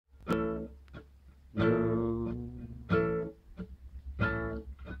No,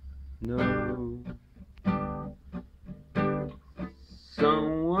 no,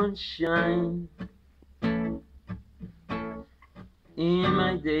 someone shine in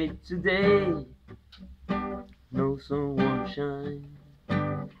my day today. No, someone shine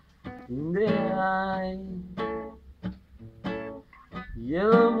in the eye.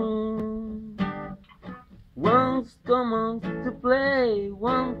 Yellow moon, once comes to play,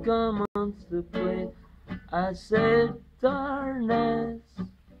 one comes to play. I said darkness,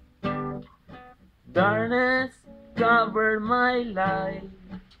 darkness covered my life,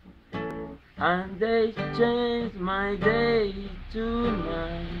 and they changed my day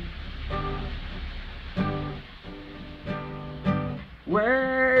tonight.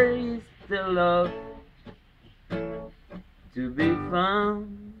 Where is the love to be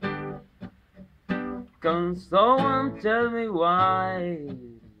found? Can someone tell me why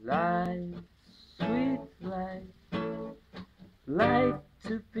life, sweet life, life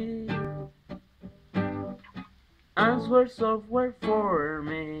to be answer software for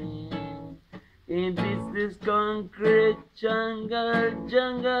me in this concrete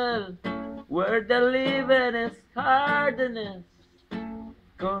jungle where the living is hardness,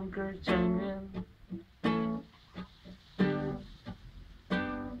 concrete jungle.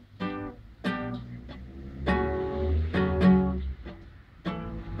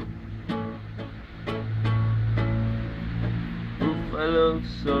 Buffalo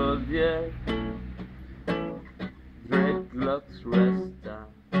soldier, dreadlocks rasta.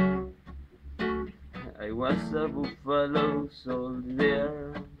 I was a buffalo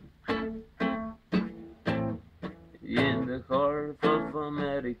soldier in the heart of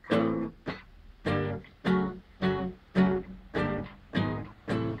America.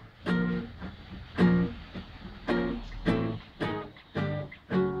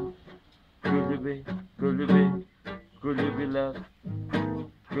 Could you be, could you be, could you be love?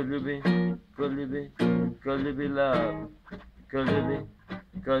 Could you be, could you be, could you be love? Could you be,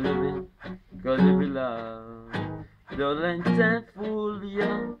 could you be, could you be love? Don't let them fool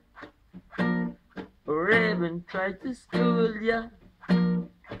ya, or even try to school ya.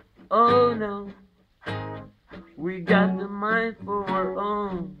 Oh no, we got the mind for our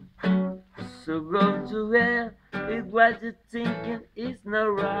own. So go to hell if what you're thinking is not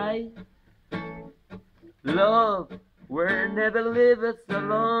right. Love will never leave us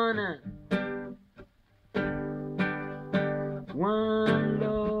alone. One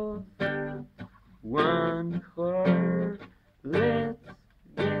love, one heart. Let's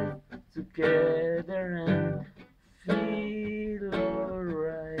get together and feel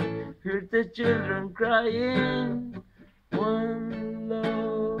alright. Hear the children crying. One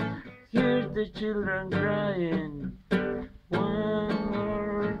love. Hear the children crying. One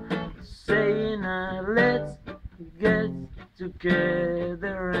word saying, let's get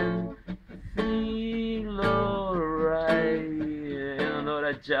together and feel alright. In honor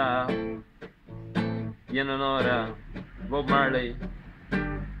a Jah y en honor a Bob Marley,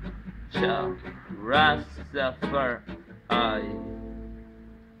 Jah Rastafari.